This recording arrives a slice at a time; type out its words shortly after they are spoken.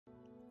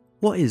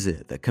What is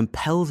it that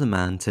compels a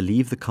man to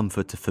leave the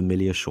comfort of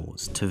familiar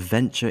shores to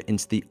venture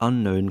into the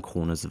unknown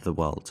corners of the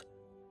world?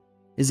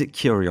 Is it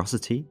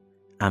curiosity,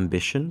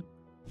 ambition,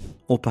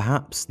 or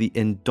perhaps the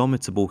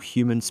indomitable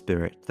human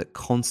spirit that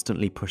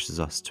constantly pushes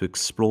us to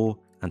explore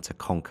and to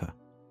conquer?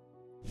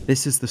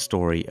 This is the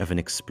story of an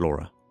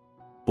explorer,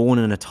 born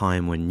in a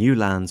time when new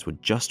lands were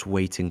just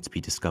waiting to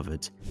be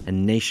discovered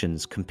and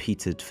nations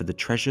competed for the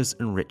treasures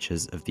and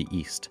riches of the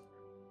East.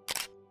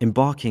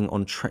 Embarking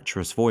on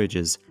treacherous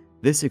voyages,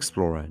 this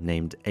explorer,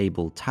 named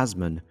Abel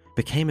Tasman,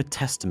 became a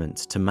testament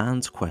to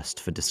man's quest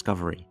for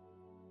discovery.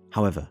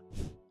 However,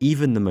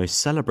 even the most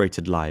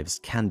celebrated lives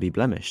can be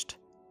blemished.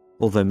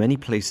 Although many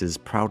places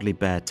proudly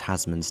bear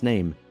Tasman's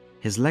name,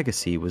 his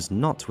legacy was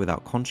not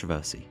without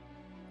controversy.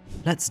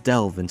 Let's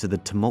delve into the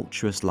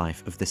tumultuous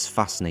life of this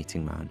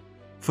fascinating man,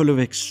 full of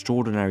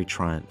extraordinary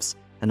triumphs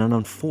and an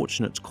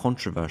unfortunate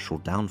controversial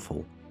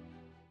downfall.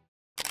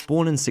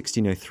 Born in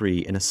 1603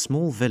 in a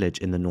small village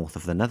in the north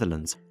of the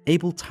Netherlands,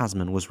 Abel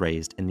Tasman was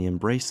raised in the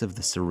embrace of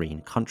the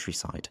serene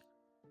countryside.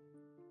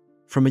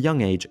 From a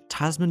young age,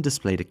 Tasman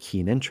displayed a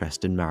keen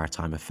interest in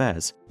maritime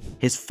affairs.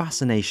 His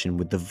fascination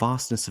with the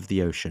vastness of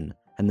the ocean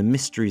and the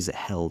mysteries it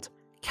held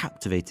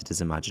captivated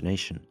his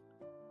imagination.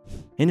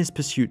 In his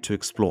pursuit to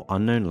explore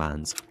unknown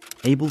lands,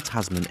 Abel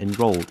Tasman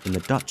enrolled in the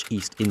Dutch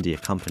East India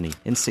Company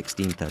in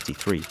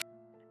 1633,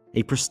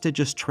 a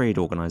prestigious trade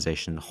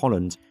organisation in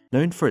Holland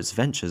known for its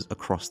ventures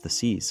across the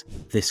seas.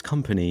 This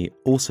company,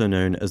 also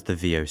known as the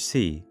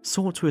VOC,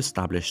 sought to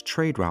establish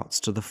trade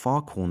routes to the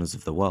far corners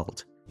of the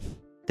world.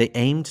 They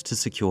aimed to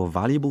secure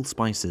valuable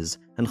spices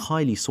and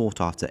highly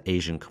sought-after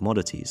Asian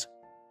commodities.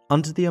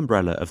 Under the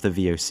umbrella of the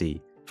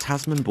VOC,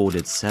 Tasman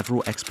boarded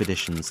several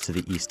expeditions to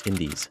the East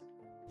Indies.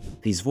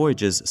 These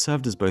voyages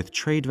served as both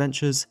trade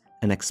ventures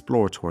and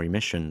exploratory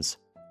missions.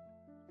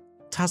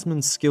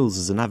 Tasman's skills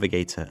as a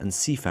navigator and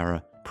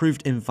seafarer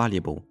proved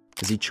invaluable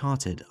as he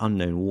charted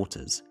unknown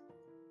waters.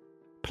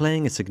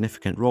 Playing a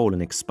significant role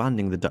in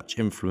expanding the Dutch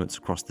influence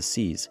across the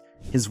seas,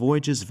 his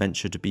voyages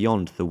ventured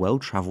beyond the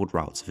well-travelled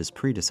routes of his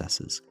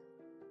predecessors.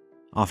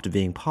 After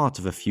being part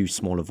of a few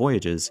smaller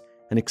voyages,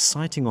 an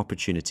exciting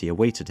opportunity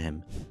awaited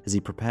him as he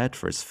prepared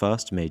for his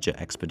first major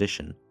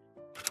expedition,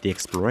 the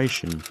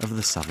exploration of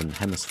the Southern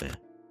Hemisphere.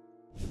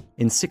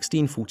 In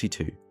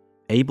 1642,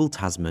 Abel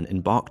Tasman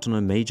embarked on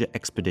a major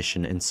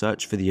expedition in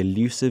search for the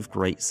elusive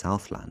Great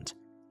Southland,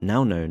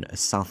 now known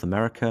as South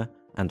America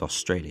and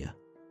Australia.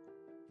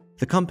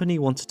 The company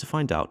wanted to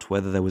find out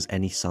whether there was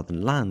any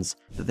southern lands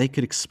that they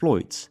could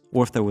exploit,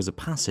 or if there was a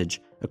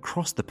passage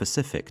across the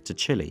Pacific to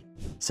Chile.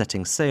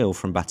 Setting sail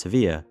from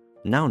Batavia,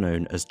 now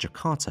known as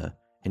Jakarta,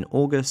 in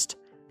August,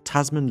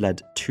 Tasman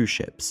led two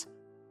ships,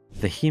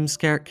 the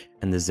Heemskerk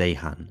and the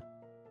Zeehan.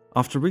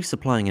 After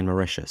resupplying in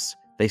Mauritius,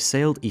 they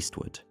sailed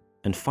eastward,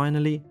 and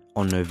finally,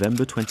 on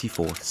November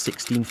 24,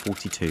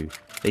 1642,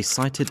 they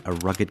sighted a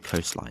rugged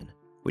coastline,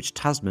 which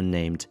Tasman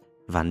named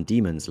Van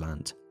Diemen's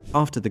Land,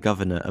 after the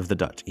governor of the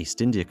Dutch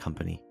East India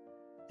Company.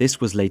 This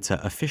was later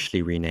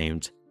officially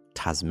renamed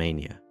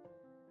Tasmania.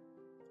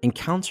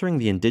 Encountering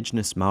the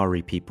indigenous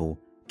Maori people,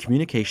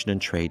 communication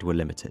and trade were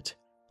limited.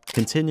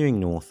 Continuing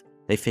north,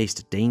 they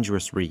faced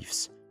dangerous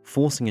reefs,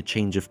 forcing a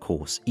change of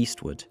course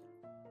eastward.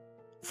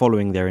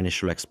 Following their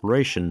initial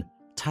exploration,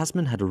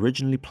 Tasman had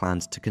originally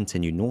planned to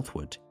continue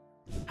northward.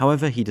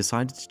 However, he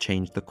decided to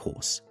change the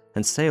course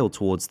and sail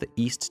towards the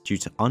east due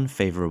to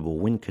unfavourable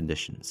wind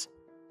conditions.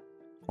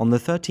 On the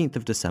 13th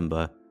of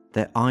December,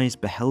 their eyes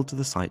beheld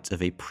the sights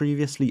of a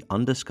previously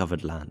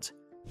undiscovered land,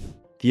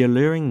 the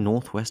alluring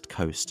northwest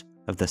coast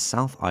of the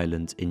South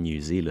Island in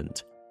New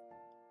Zealand.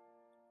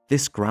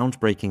 This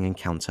groundbreaking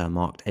encounter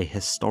marked a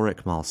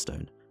historic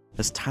milestone,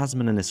 as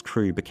Tasman and his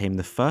crew became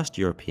the first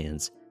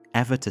Europeans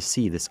ever to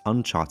see this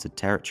uncharted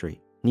territory.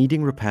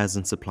 Needing repairs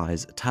and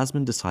supplies,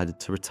 Tasman decided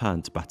to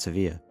return to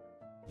Batavia.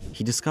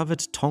 He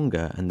discovered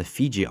Tonga and the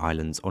Fiji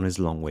Islands on his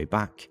long way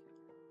back.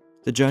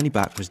 The journey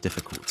back was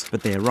difficult,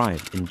 but they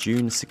arrived in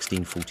June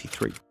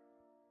 1643.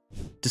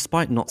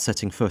 Despite not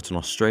setting foot on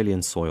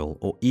Australian soil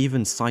or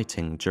even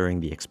sighting during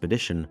the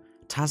expedition,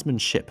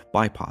 Tasman's ship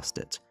bypassed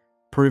it,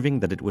 proving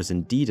that it was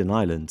indeed an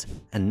island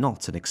and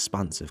not an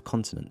expansive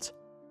continent.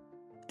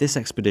 This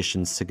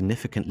expedition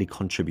significantly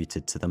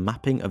contributed to the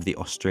mapping of the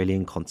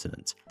Australian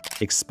continent,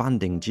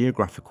 expanding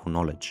geographical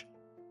knowledge.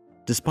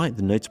 Despite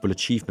the notable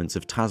achievements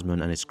of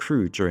Tasman and his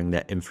crew during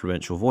their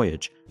influential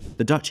voyage,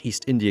 the Dutch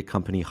East India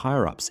Company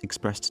higher-ups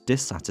expressed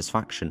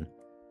dissatisfaction.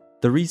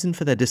 The reason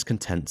for their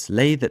discontent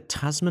lay that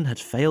Tasman had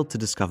failed to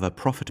discover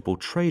profitable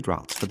trade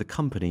routes for the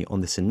company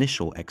on this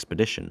initial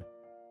expedition.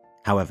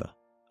 However,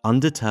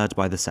 undeterred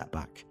by the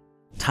setback,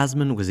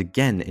 Tasman was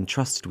again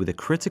entrusted with a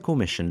critical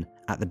mission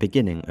at the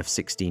beginning of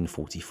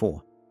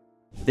 1644.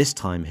 This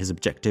time, his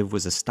objective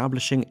was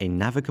establishing a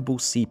navigable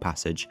sea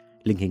passage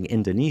linking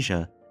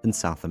Indonesia and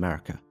South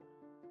America.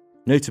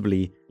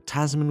 Notably,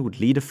 Tasman would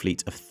lead a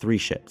fleet of 3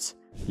 ships,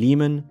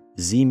 Diemen,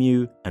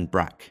 Zemu, and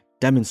Brak,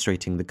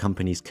 demonstrating the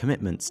company's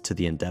commitments to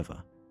the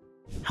endeavour.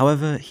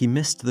 However, he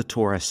missed the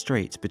Torres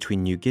Strait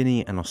between New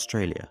Guinea and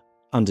Australia,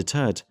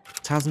 Undeterred,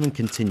 Tasman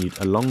continued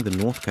along the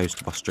north coast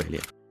of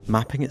Australia,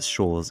 mapping its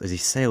shores as he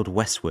sailed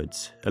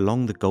westwards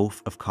along the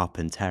Gulf of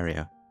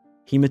Carpentaria.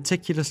 He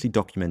meticulously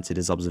documented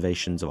his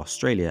observations of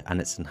Australia and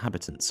its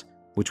inhabitants,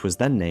 which was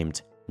then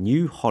named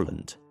New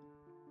Holland.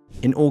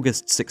 In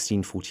August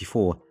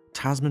 1644,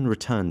 Tasman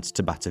returned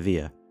to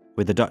Batavia,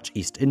 where the Dutch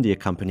East India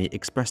Company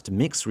expressed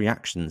mixed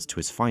reactions to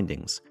his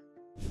findings.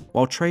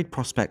 While trade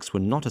prospects were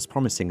not as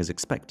promising as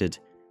expected,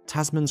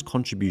 Tasman's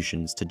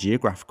contributions to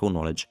geographical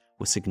knowledge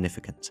were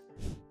significant.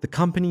 The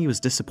company was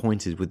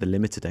disappointed with the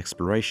limited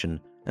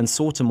exploration and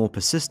sought a more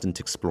persistent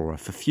explorer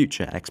for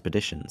future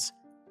expeditions.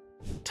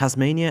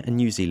 Tasmania and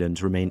New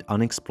Zealand remained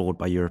unexplored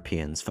by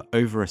Europeans for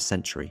over a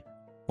century,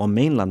 while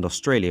mainland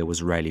Australia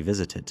was rarely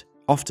visited,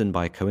 often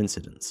by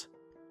coincidence.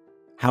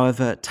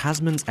 However,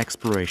 Tasman's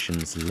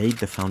explorations laid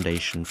the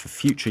foundation for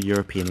future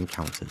European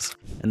encounters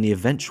and the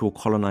eventual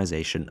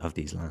colonization of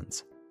these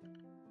lands.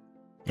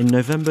 In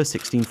November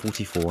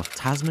 1644,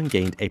 Tasman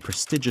gained a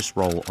prestigious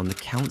role on the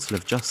Council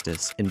of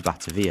Justice in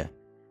Batavia.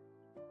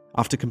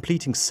 After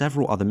completing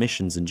several other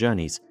missions and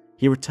journeys,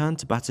 he returned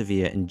to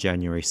Batavia in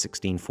January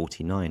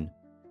 1649.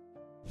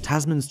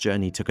 Tasman's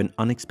journey took an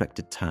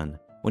unexpected turn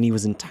when he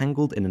was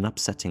entangled in an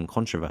upsetting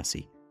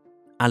controversy.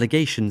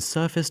 Allegations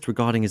surfaced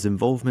regarding his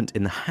involvement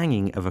in the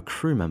hanging of a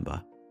crew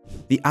member.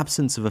 The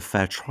absence of a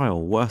fair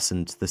trial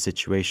worsened the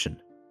situation.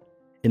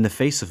 In the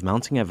face of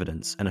mounting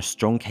evidence and a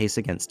strong case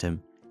against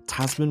him,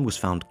 Tasman was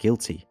found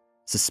guilty,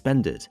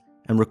 suspended,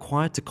 and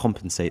required to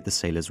compensate the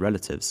sailors'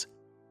 relatives.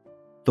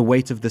 The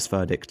weight of this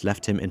verdict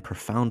left him in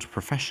profound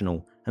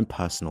professional and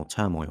personal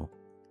turmoil.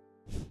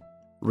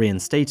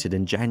 Reinstated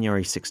in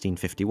January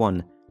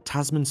 1651,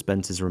 Tasman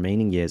spent his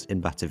remaining years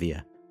in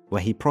Batavia,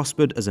 where he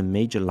prospered as a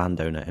major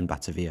landowner in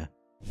Batavia.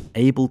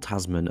 Abel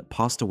Tasman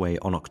passed away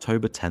on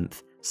October 10,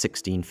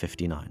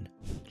 1659,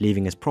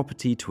 leaving his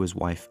property to his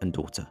wife and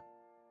daughter.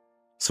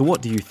 So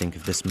what do you think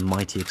of this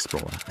mighty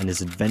explorer and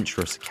his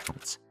adventurous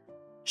accounts?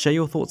 Share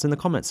your thoughts in the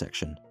comment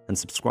section and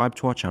subscribe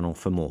to our channel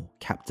for more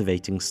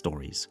captivating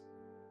stories.